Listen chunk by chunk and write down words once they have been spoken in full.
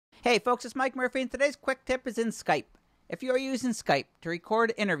Hey folks, it's Mike Murphy, and today's quick tip is in Skype. If you are using Skype to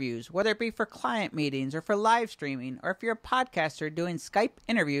record interviews, whether it be for client meetings or for live streaming, or if you're a podcaster doing Skype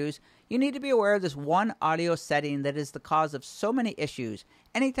interviews, you need to be aware of this one audio setting that is the cause of so many issues.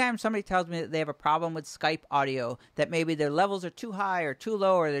 Anytime somebody tells me that they have a problem with Skype audio, that maybe their levels are too high or too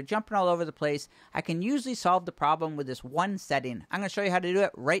low or they're jumping all over the place, I can usually solve the problem with this one setting. I'm going to show you how to do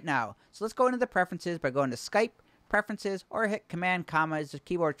it right now. So let's go into the preferences by going to Skype Preferences, or hit Command comma as a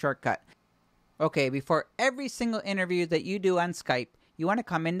keyboard shortcut. Okay, before every single interview that you do on Skype, you want to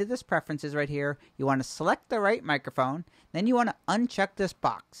come into this preferences right here. You want to select the right microphone. Then you want to uncheck this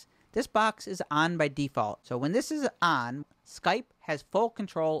box. This box is on by default. So when this is on, Skype has full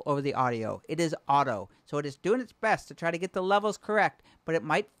control over the audio. It is auto. So it is doing its best to try to get the levels correct, but it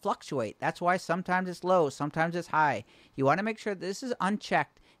might fluctuate. That's why sometimes it's low, sometimes it's high. You want to make sure this is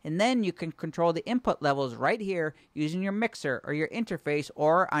unchecked, and then you can control the input levels right here using your mixer or your interface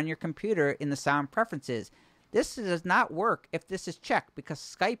or on your computer in the sound preferences. This does not work if this is checked because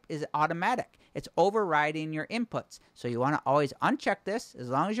Skype is automatic. It's overriding your inputs. So you want to always uncheck this as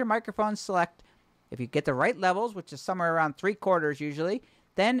long as your microphone's select. If you get the right levels, which is somewhere around 3/4 usually,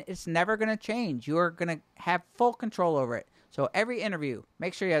 then it's never going to change. You are going to have full control over it. So every interview,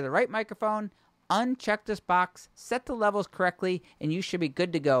 make sure you have the right microphone, uncheck this box, set the levels correctly, and you should be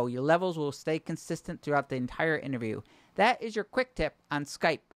good to go. Your levels will stay consistent throughout the entire interview. That is your quick tip on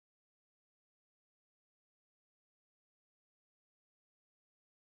Skype.